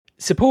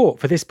Support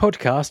for this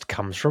podcast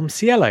comes from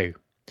Cielo.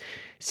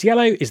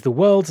 Cielo is the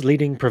world's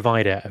leading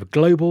provider of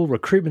global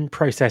recruitment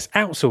process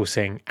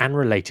outsourcing and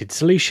related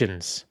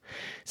solutions,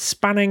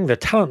 spanning the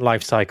talent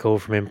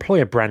lifecycle from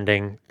employer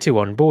branding to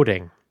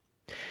onboarding.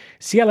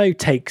 Cielo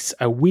takes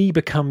a we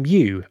become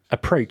you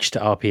approach to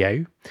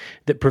RPO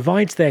that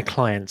provides their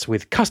clients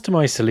with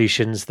customized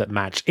solutions that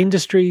match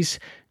industries,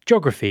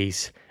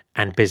 geographies,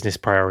 and business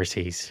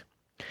priorities.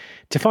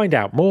 To find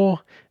out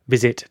more,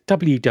 visit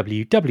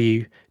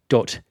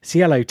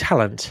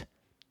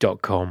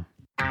www.cielotalent.com.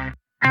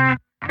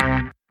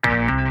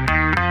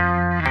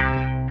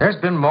 There's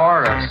been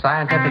more of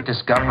scientific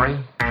discovery,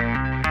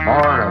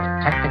 more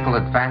of technical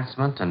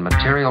advancement and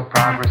material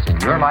progress in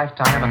your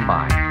lifetime and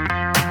mine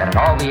than in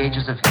all the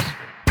ages of history.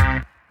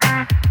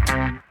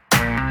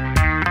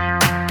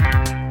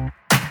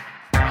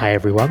 Hi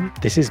everyone,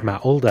 this is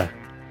Matt Alder.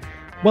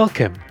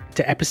 Welcome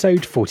to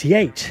episode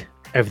 48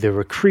 of the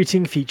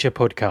Recruiting Future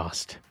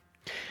podcast.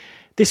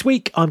 This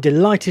week, I'm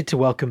delighted to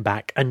welcome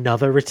back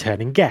another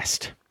returning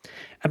guest.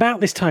 About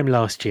this time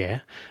last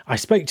year, I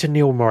spoke to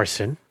Neil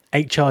Morrison,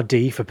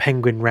 HRD for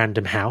Penguin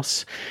Random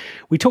House.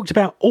 We talked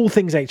about all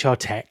things HR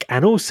tech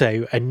and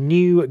also a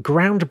new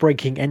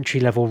groundbreaking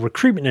entry-level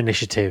recruitment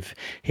initiative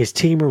his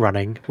team are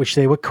running, which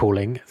they were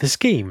calling The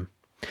Scheme.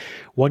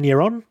 1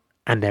 year on,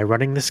 and they're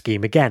running The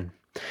Scheme again.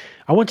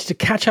 I wanted to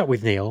catch up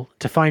with Neil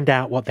to find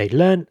out what they'd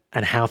learned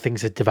and how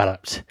things had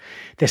developed.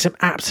 There's some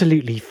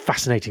absolutely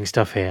fascinating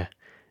stuff here.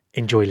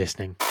 Enjoy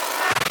listening.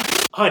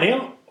 Hi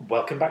Neil,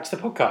 welcome back to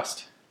the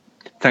podcast.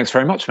 Thanks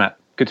very much, Matt.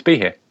 Good to be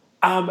here.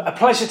 A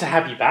pleasure to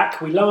have you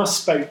back. We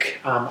last spoke,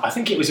 I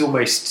think it was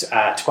almost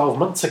 12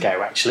 months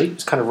ago, actually. It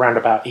was kind of round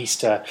about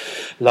Easter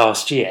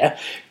last year.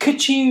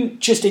 Could you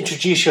just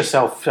introduce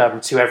yourself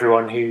to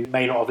everyone who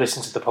may not have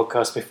listened to the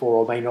podcast before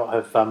or may not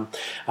have come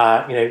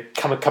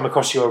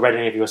across you or read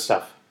any of your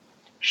stuff?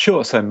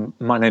 Sure. So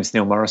my name's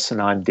Neil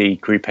Morrison. I'm the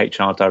Group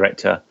HR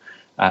Director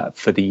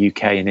for the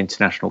UK and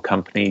international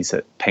companies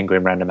at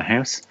Penguin Random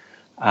House.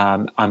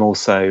 I'm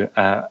also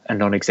a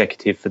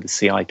non-executive for the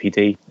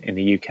CIPD in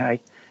the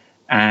UK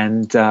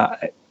and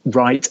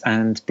write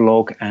and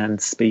blog and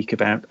speak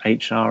about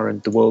HR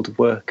and the world of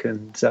work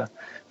and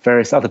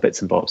various other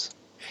bits and bobs.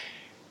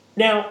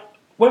 Now,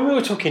 when we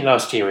were talking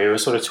last year, we were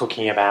sort of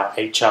talking about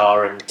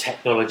HR and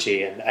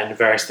technology and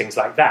various things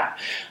like that.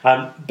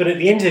 But at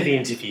the end of the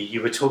interview,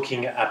 you were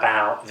talking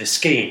about The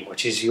Scheme,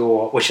 which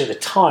at the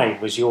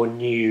time was your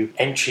new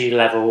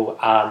entry-level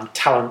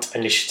talent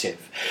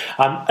initiative.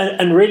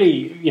 And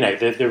really, you know,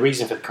 the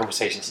reason for the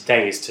conversation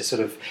today is to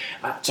sort of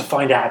to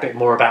find out a bit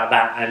more about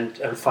that and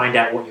find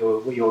out what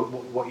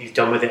you've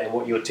done with it and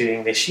what you're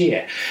doing this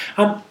year.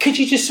 Could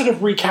you just sort of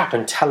recap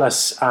and tell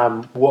us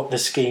what the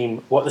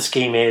scheme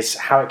is,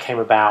 how it came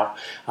about,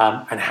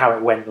 and how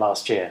it went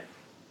last year?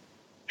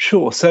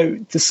 Sure. So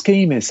The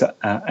Scheme is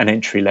an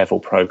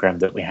entry-level program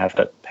that we have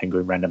at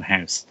Penguin Random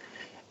House,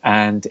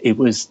 and it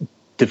was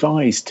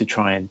devised to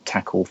try and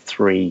tackle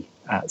three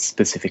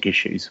specific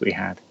issues we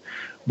had.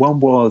 One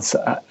was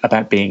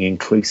about being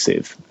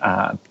inclusive,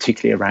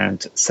 particularly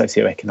around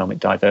socioeconomic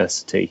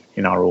diversity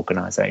in our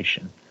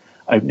organisation,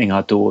 opening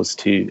our doors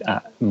to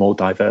more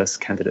diverse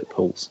candidate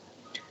pools.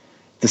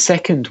 The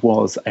second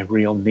was a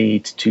real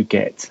need to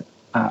get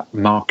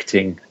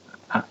marketing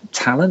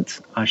talent,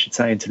 I should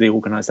say, into the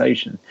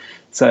organisation.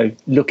 So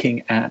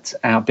looking at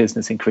our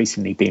business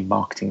increasingly being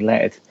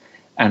marketing-led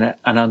and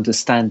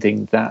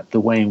understanding that the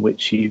way in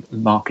which you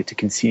market to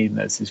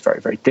consumers is very,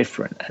 very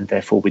different, and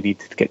therefore we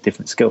needed to get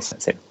different skill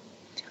sets in.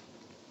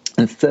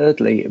 And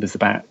thirdly, it was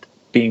about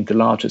being the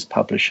largest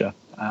publisher,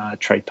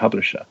 trade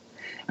publisher,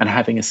 and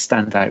having a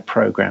standout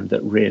program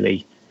that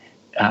really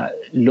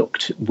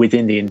looked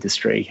within the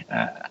industry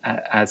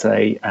as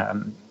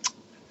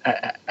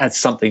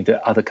something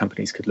that other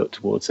companies could look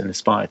towards and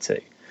aspire to.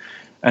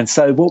 And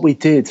so what we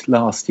did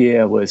last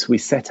year was we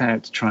set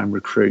out to try and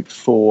recruit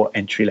 4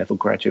 entry-level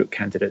graduate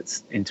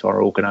candidates into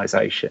our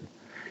organisation.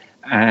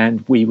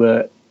 And we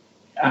were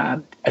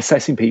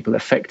assessing people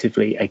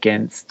effectively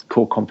against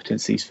core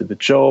competencies for the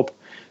job.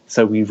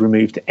 So we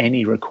removed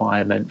any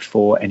requirement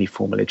for any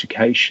formal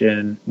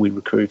education. We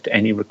removed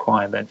any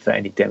requirement for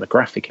any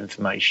demographic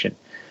information.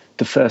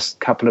 The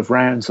first couple of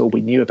rounds, all we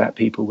knew about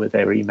people were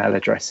their email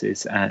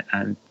addresses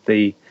and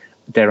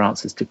their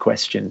answers to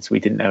questions.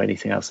 We didn't know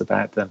anything else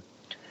about them.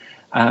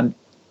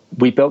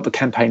 We built the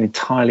campaign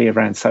entirely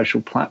around social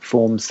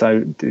platforms.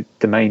 So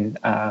the main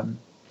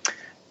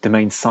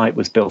site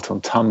was built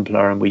on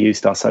Tumblr, and we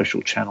used our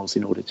social channels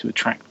in order to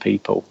attract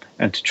people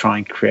and to try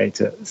and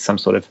create some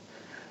sort of,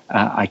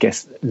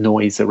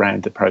 noise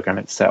around the program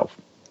itself.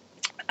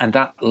 And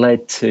that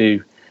led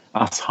to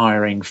us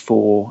hiring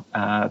 4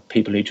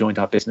 people who joined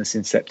our business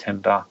in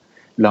September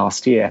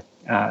last year,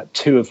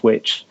 2 of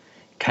which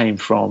came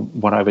from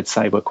what I would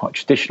say were quite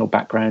traditional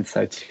backgrounds,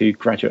 so 2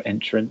 graduate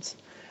entrants,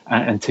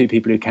 and 2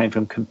 people who came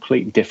from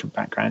completely different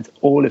backgrounds,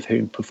 all of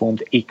whom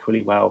performed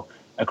equally well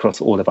across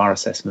all of our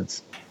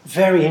assessments.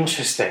 Very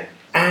interesting.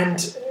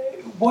 And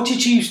what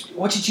did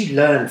you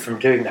learn from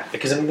doing that?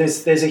 Because I mean,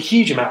 there's a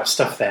huge amount of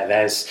stuff there.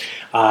 There's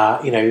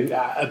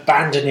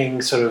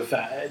abandoning sort of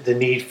the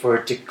need for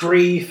a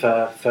degree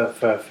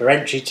for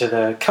entry to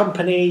the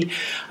company,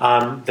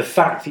 the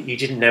fact that you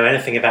didn't know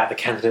anything about the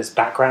candidates'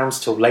 backgrounds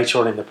till later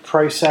on in the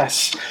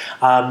process,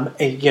 and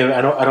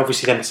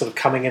obviously then sort of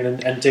coming in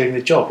and doing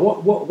the job.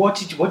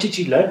 What did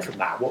you learn from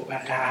that?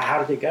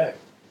 How did it go?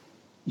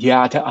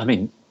 Yeah, I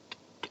mean,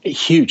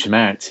 huge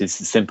amounts is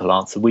the simple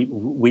answer.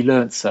 We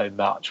learned so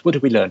much. What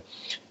did we learn?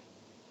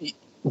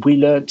 We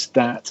learned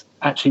that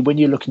actually when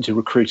you're looking to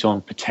recruit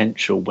on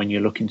potential, when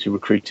you're looking to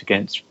recruit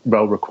against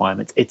role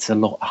requirements, it's a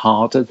lot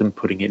harder than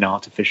putting in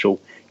artificial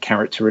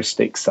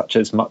characteristics such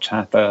as much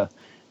have a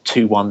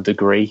 2-1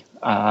 degree.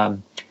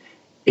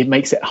 It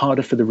makes it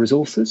harder for the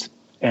resources.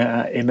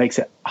 It makes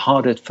it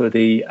harder for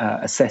the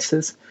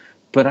assessors.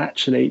 But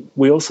actually,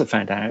 we also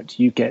found out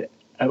you get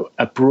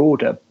a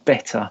broader,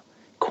 better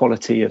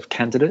quality of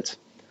candidate.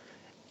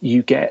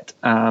 You get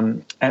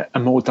a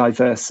more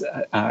diverse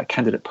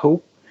candidate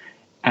pool,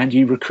 and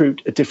you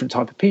recruit a different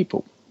type of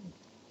people.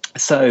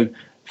 So,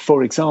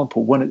 for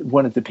example,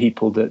 one of the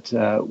people that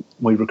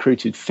we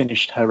recruited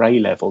finished her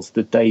A-levels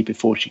the day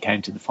before she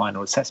came to the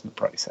final assessment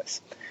process.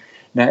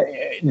 Now,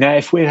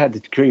 if we had the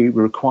degree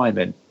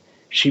requirement,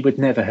 she would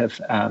never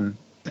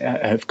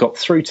have got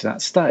through to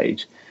that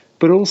stage.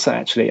 But also,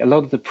 actually, a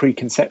lot of the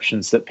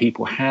preconceptions that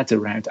people had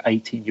around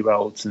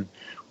 18-year-olds and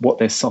what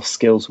their soft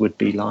skills would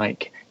be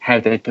like, how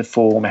they'd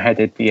perform, how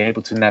they'd be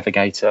able to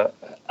navigate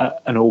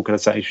an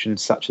organisation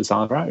such as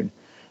our own,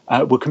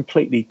 were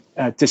completely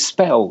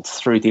dispelled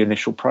through the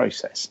initial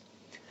process.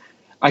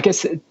 I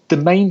guess the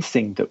main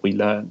thing that we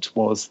learned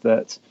was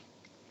that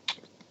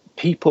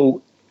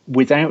people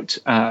without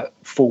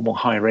formal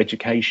higher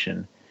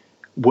education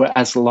were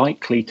as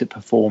likely to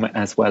perform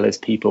as well as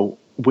people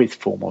with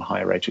formal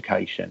higher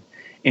education.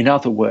 In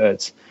other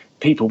words,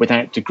 people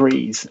without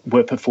degrees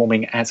were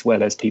performing as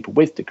well as people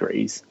with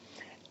degrees,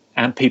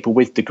 and people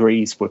with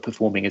degrees were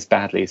performing as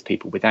badly as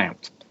people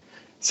without.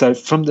 So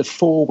from the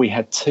 4, we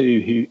had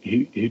 2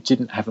 who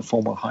didn't have a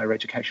formal higher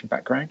education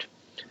background.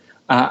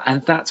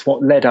 And that's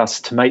what led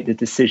us to make the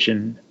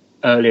decision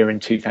earlier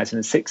in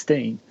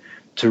 2016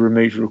 to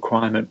remove the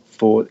requirement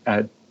for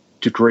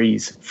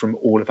degrees from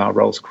all of our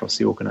roles across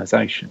the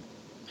organisation.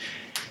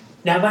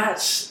 Now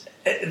that's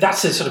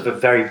a sort of a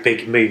very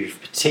big move,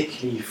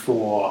 particularly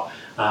for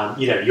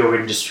your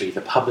industry,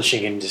 the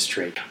publishing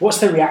industry. What's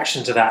the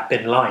reaction to that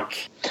been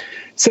like?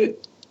 So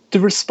the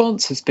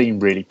response has been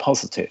really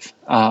positive.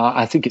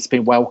 I think it's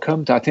been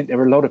welcomed. I think there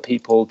are a lot of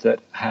people that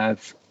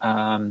have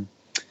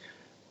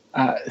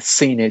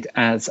seen it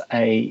as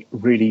a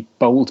really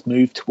bold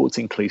move towards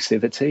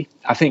inclusivity.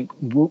 I think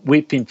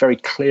we've been very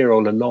clear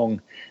all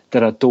along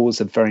that our doors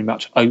are very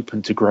much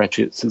open to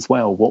graduates as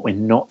well. What we're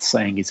not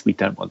saying is we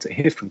don't want to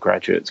hear from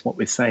graduates. What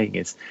we're saying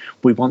is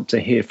we want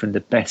to hear from the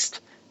best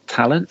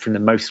talent, from the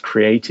most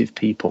creative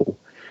people,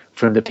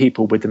 from the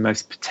people with the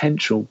most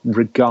potential,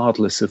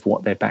 regardless of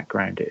what their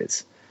background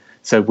is.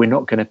 So we're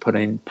not going to put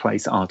in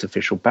place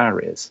artificial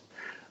barriers.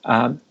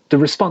 The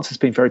response has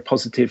been very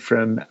positive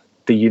from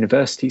the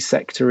university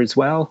sector as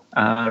well,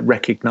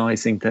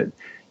 recognising that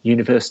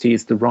university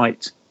is the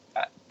right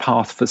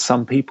path for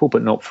some people,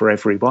 but not for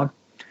everyone.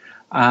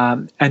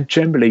 And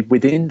generally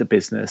within the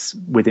business,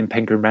 within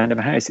Penguin Random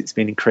House, it's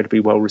been incredibly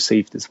well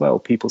received as well.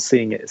 People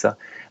seeing it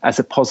as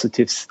a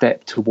positive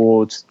step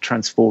towards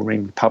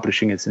transforming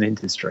publishing as an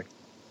industry.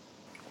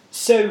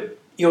 So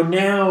you're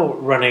now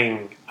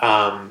running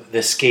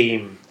the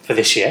scheme for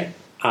this year.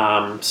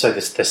 So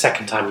this the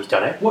second time you've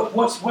done it.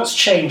 What's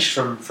changed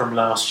from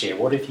last year?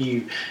 What have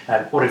you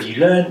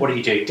learned? What are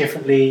you doing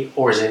differently,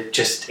 or is it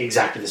just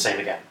exactly the same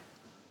again?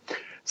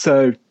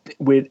 So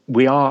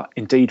we are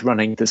indeed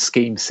running the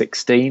Scheme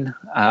 16.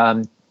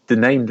 The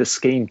name the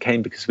scheme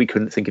came because we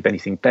couldn't think of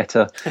anything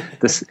better.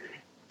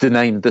 The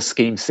name the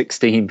Scheme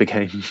 16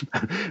 became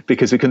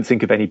because we couldn't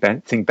think of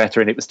anything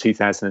better, and it was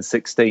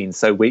 2016.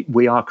 So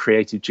we are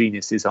creative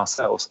geniuses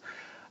ourselves.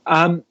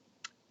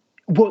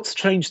 What's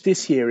changed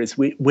this year is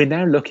we're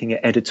now looking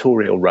at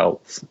editorial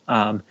roles,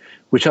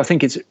 which I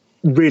think is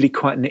really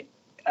quite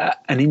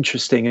an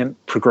interesting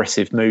and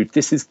progressive move.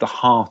 This is the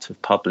heart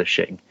of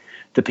publishing,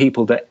 the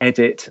people that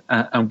edit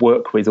and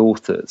work with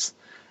authors.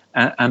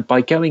 And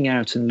by going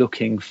out and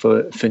looking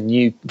for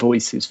new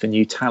voices, for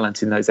new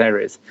talent in those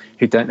areas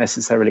who don't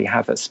necessarily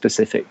have a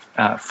specific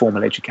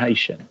formal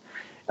education,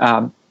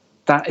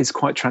 that is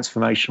quite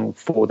transformational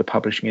for the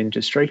publishing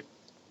industry.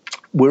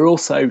 We're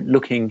also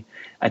looking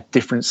at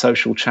different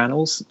social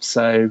channels.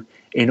 So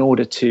in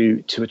order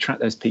to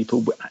attract those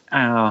people,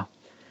 our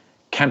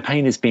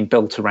campaign has been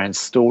built around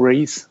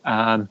stories.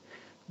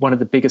 One of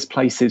the biggest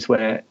places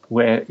where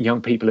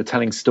young people are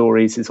telling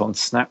stories is on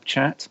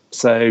Snapchat.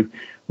 So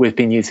we've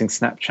been using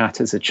Snapchat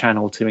as a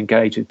channel to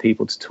engage with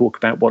people, to talk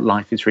about what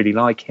life is really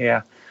like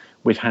here.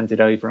 We've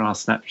handed over our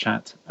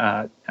Snapchat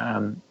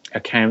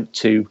account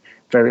to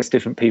various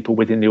different people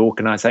within the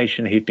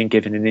organisation who've been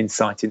given an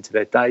insight into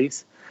their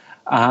days.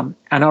 And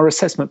our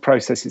assessment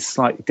process is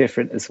slightly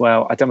different as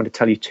well. I don't want to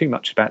tell you too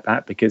much about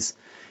that because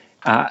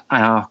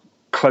our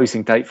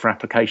closing date for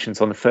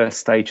applications on the first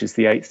stage is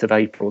the 8th of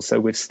April. So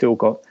we've still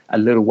got a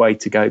little way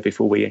to go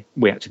before we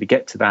actually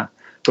get to that.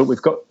 But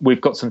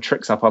we've got some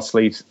tricks up our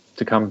sleeves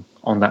to come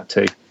on that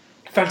too.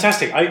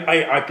 Fantastic.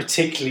 I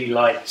particularly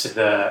liked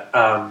the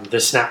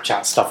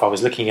Snapchat stuff. I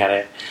was looking at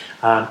it.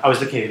 I was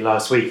looking at it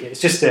last week.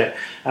 It's just a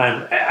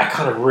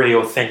kind of really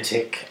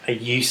authentic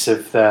use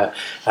of the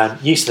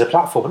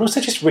platform, and also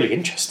just really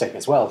interesting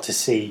as well to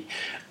see.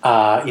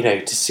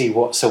 To see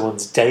what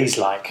someone's day's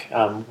like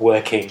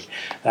working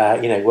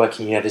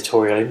in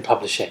editorial in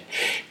publishing.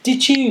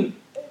 Did you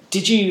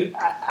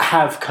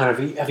have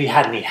have you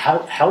had any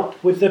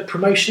help with the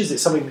promotions? Is it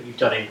something that you've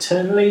done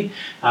internally?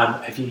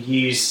 Have you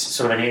used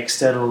sort of any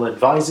external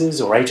advisors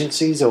or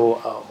agencies,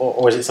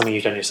 or is it something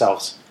you've done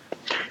yourselves?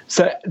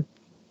 So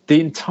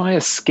the entire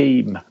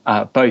scheme,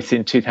 both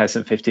in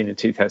 2015 and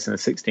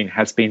 2016,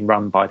 has been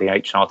run by the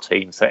HR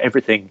team. So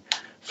everything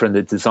from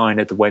the design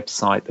of the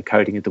website, the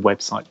coding of the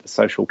website, the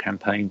social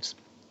campaigns,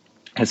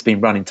 has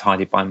been run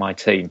entirely by my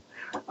team.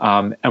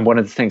 And one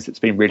of the things that's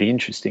been really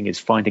interesting is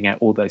finding out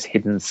all those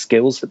hidden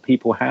skills that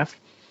people have.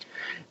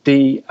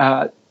 The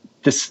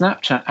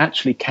Snapchat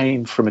actually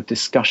came from a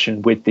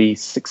discussion with the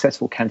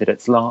successful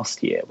candidates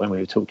last year when we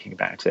were talking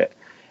about it.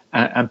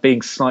 And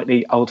being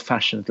slightly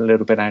old-fashioned, a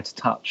little bit out of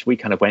touch, we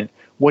kind of went,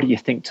 "What do you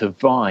think to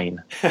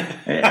Vine?"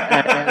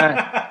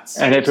 and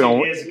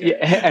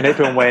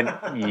everyone went,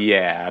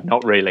 "Yeah,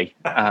 not really."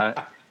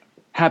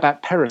 How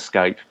about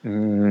Periscope?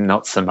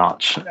 Not so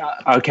much.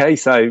 Okay,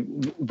 so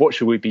what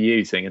should we be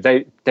using? And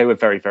they were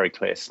very, very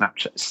clear.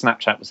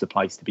 Snapchat was the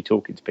place to be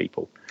talking to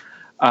people.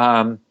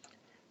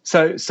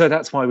 So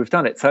that's why we've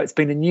done it. So it's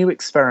been a new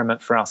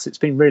experiment for us. It's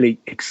been really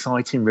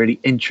exciting, really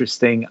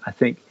interesting. I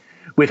think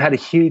we've had a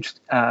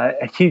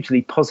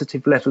hugely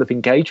positive level of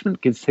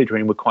engagement,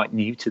 considering we're quite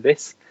new to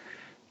this.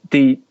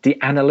 The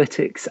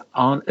analytics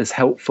aren't as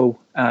helpful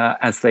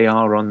as they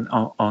are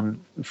on,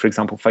 for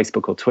example,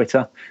 Facebook or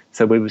Twitter.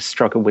 So we would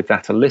struggle with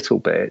that a little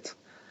bit.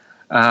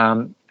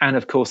 And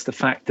of course, the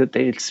fact that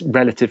it's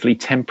relatively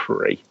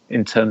temporary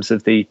in terms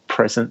of the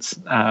presence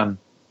that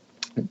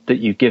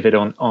you give it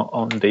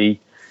on the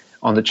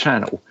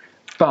channel.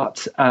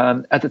 But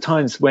at the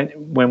times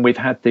when we've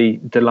had the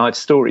live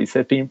stories,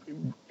 they've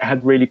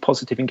had really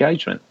positive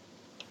engagement.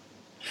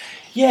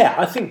 Yeah,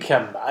 I think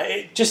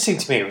it just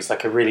seemed to me it was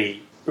like a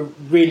really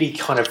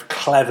kind of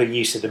clever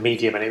use of the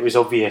medium, and it was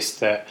obvious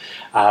that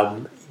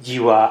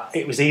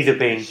it was either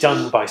being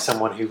done by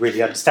someone who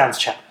really understands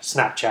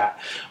Snapchat,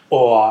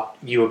 or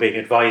you were being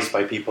advised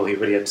by people who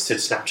really understood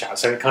Snapchat.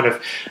 So it kind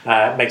of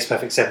makes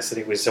perfect sense that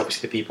it was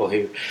obviously the people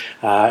who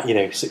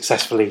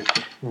successfully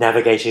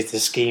navigated the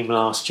scheme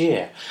last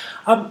year.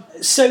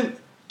 So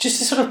just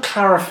to sort of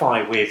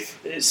clarify with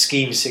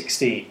Scheme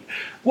 16,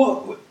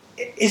 what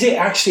is it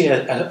actually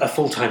a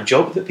full-time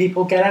job that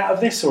people get out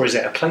of this, or is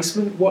it a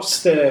placement?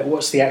 What's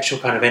the actual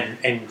kind of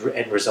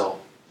end result?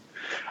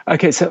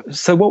 Okay,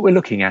 so what we're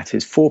looking at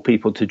is 4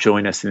 people to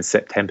join us in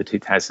September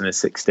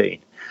 2016.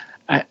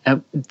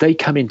 They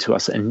come into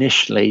us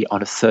initially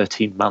on a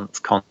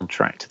 13-month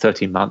contract,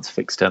 13 months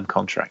fixed-term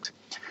contract.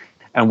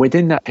 And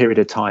within that period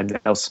of time,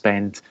 they'll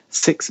spend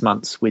 6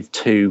 months with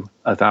 2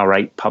 of our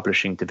 8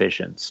 publishing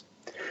divisions.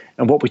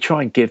 And what we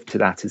try and give to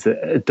that is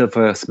a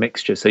diverse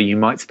mixture. So you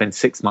might spend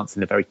 6 months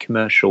in a very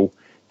commercial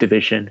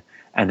division,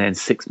 and then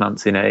 6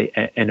 months in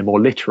a more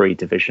literary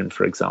division,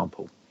 for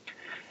example.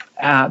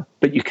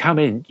 But you come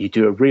in, you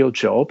do a real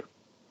job,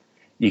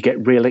 you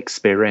get real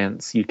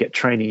experience, you get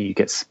training, you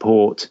get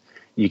support,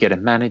 you get a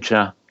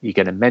manager, you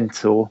get a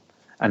mentor,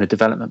 and a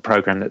development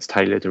program that's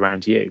tailored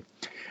around you.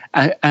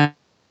 And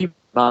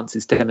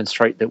advances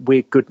demonstrate that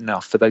we're good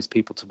enough for those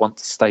people to want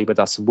to stay with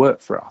us and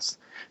work for us.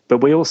 But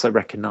we also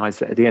recognise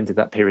that at the end of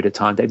that period of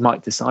time, they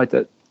might decide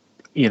that,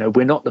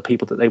 we're not the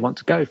people that they want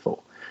to go for.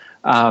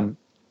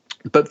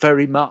 But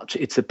very much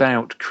it's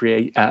about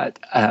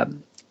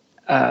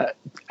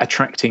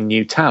attracting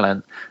new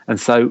talent. And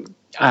so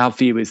our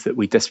view is that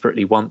we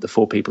desperately want the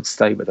 4 people to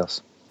stay with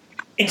us.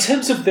 In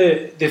terms of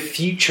the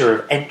future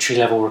of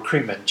entry-level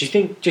recruitment, do you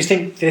think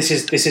this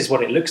is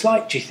what it looks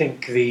like? Do you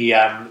think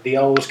the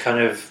old kind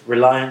of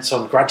reliance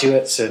on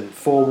graduates and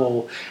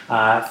formal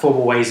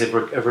ways of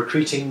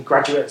recruiting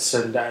graduates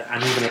and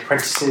even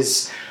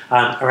apprentices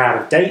are out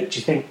of date? Do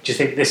you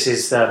think this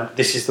is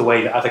the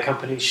way that other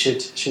companies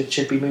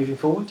should be moving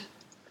forward?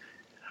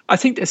 I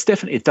think there's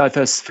definitely a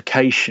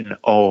diversification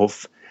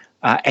of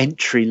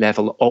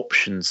entry-level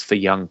options for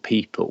young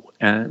people,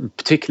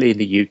 particularly in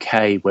the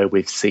UK, where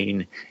we've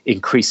seen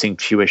increasing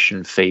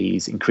tuition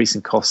fees,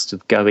 increasing costs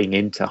of going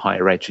into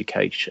higher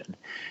education.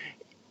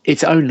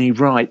 It's only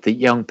right that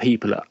young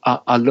people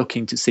are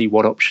looking to see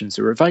what options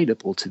are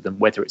available to them,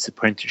 whether it's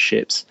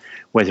apprenticeships,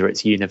 whether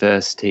it's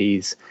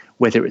universities,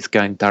 whether it's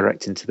going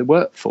direct into the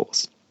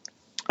workforce.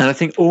 And I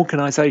think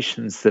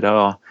organisations that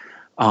are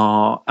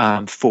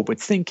forward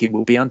thinking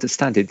will be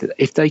understanding that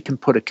if they can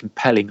put a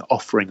compelling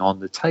offering on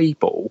the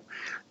table,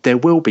 there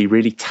will be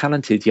really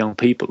talented young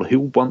people who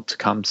want to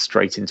come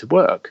straight into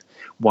work.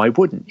 Why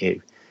wouldn't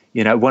you?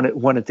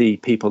 One of the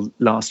people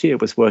last year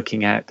was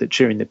working out that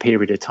during the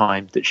period of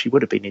time that she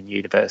would have been in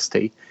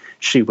university,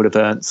 she would have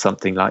earned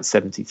something like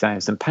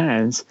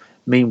 £70,000.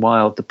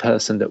 Meanwhile, the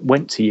person that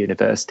went to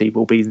university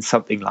will be in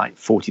something like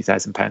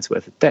 £40,000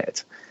 worth of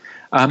debt.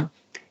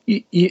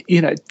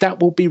 That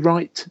will be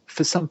right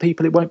for some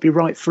people. It won't be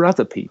right for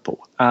other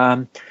people.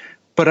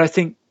 But I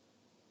think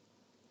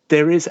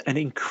there is an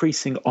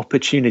increasing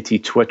opportunity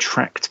to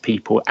attract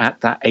people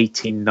at that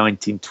 18,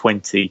 19,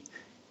 20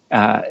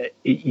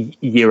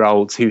 year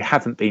olds who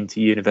haven't been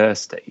to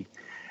university.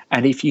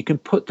 And if you can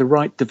put the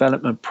right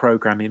development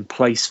program in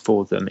place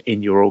for them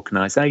in your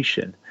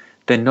organization,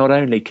 then not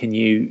only can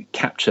you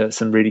capture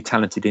some really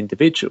talented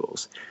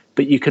individuals,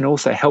 but you can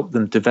also help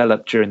them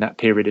develop during that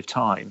period of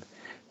time,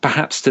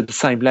 perhaps to the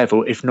same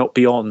level, if not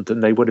beyond,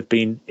 than they would have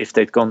been if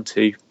they'd gone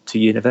to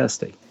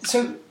university.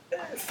 So,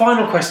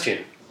 final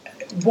question.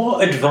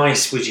 What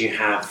advice would you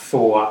have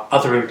for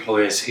other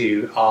employers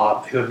who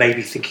are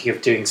maybe thinking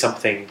of doing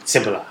something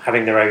similar,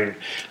 having their own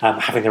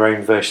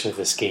version of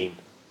the scheme?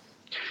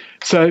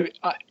 So,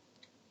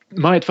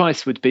 my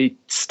advice would be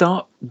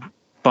start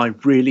by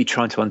really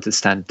trying to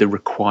understand the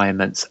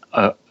requirements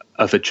of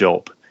a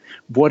job.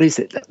 What is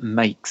it that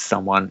makes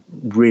someone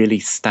really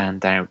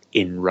stand out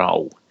in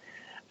role?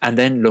 And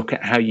then look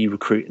at how you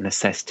recruit and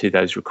assess to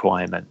those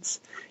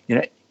requirements.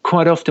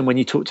 Quite often when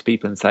you talk to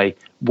people and say,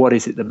 what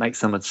is it that makes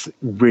someone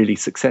really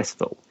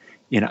successful?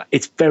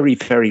 It's very,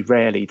 very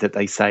rarely that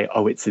they say,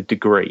 oh, it's a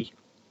degree,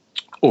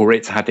 or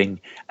it's having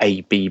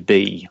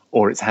ABB,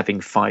 or it's having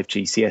 5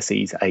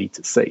 GCSEs A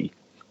to C.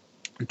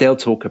 They'll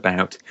talk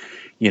about,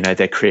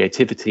 their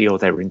creativity or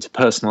their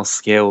interpersonal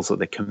skills or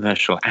their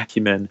commercial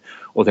acumen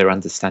or their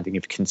understanding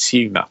of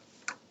consumer.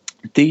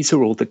 These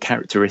are all the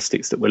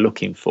characteristics that we're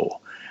looking for.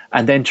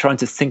 And then trying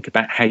to think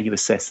about how you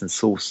assess and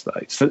source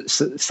those.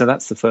 So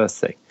that's the first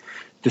thing.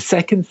 The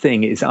second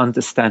thing is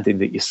understanding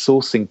that your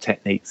sourcing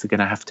techniques are going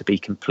to have to be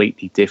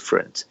completely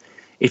different.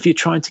 If you're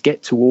trying to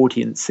get to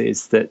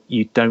audiences that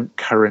you don't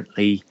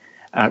currently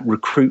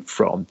recruit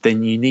from,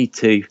 then you need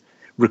to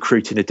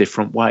recruit in a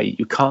different way.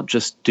 You can't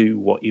just do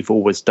what you've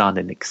always done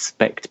and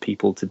expect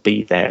people to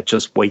be there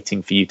just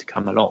waiting for you to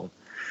come along.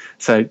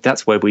 So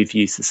that's where we've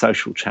used the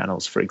social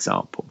channels, for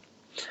example.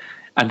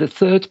 And the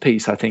third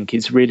piece, I think,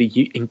 is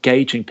really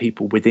engaging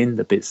people within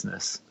the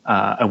business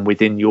and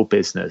within your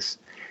business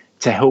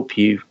to help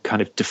you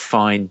kind of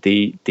define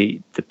the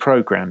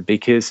program,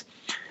 because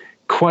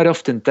quite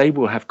often they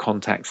will have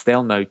contacts,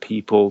 they'll know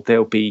people,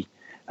 they'll be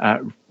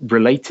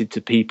related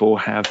to people,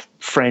 have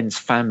friends,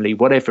 family,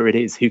 whatever it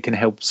is, who can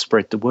help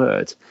spread the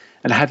word.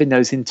 And having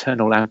those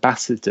internal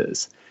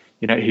ambassadors,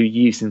 who are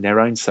using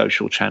their own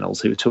social channels,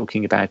 who are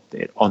talking about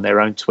it on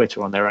their own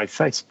Twitter, on their own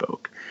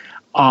Facebook,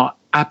 are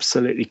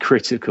absolutely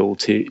critical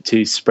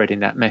to spreading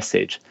that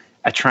message,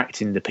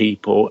 attracting the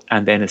people,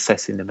 and then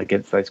assessing them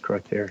against those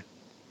criteria.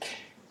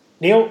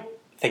 Neil,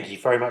 thank you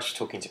very much for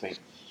talking to me.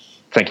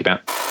 Thank you,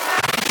 Matt.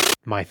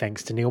 My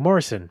thanks to Neil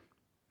Morrison.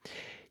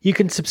 You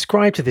can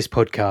subscribe to this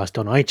podcast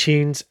on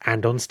iTunes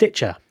and on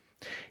Stitcher.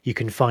 You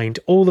can find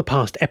all the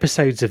past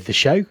episodes of the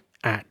show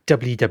at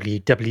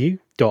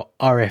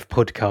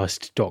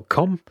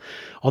www.rfpodcast.com.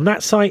 On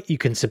that site, you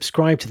can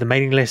subscribe to the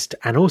mailing list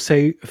and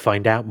also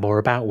find out more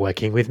about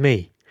working with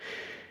me.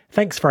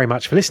 Thanks very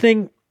much for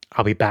listening.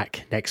 I'll be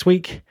back next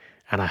week,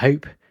 and I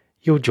hope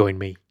you'll join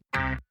me.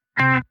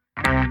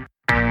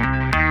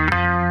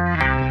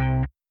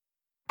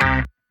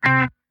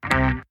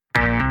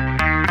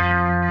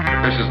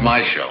 This is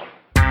my show.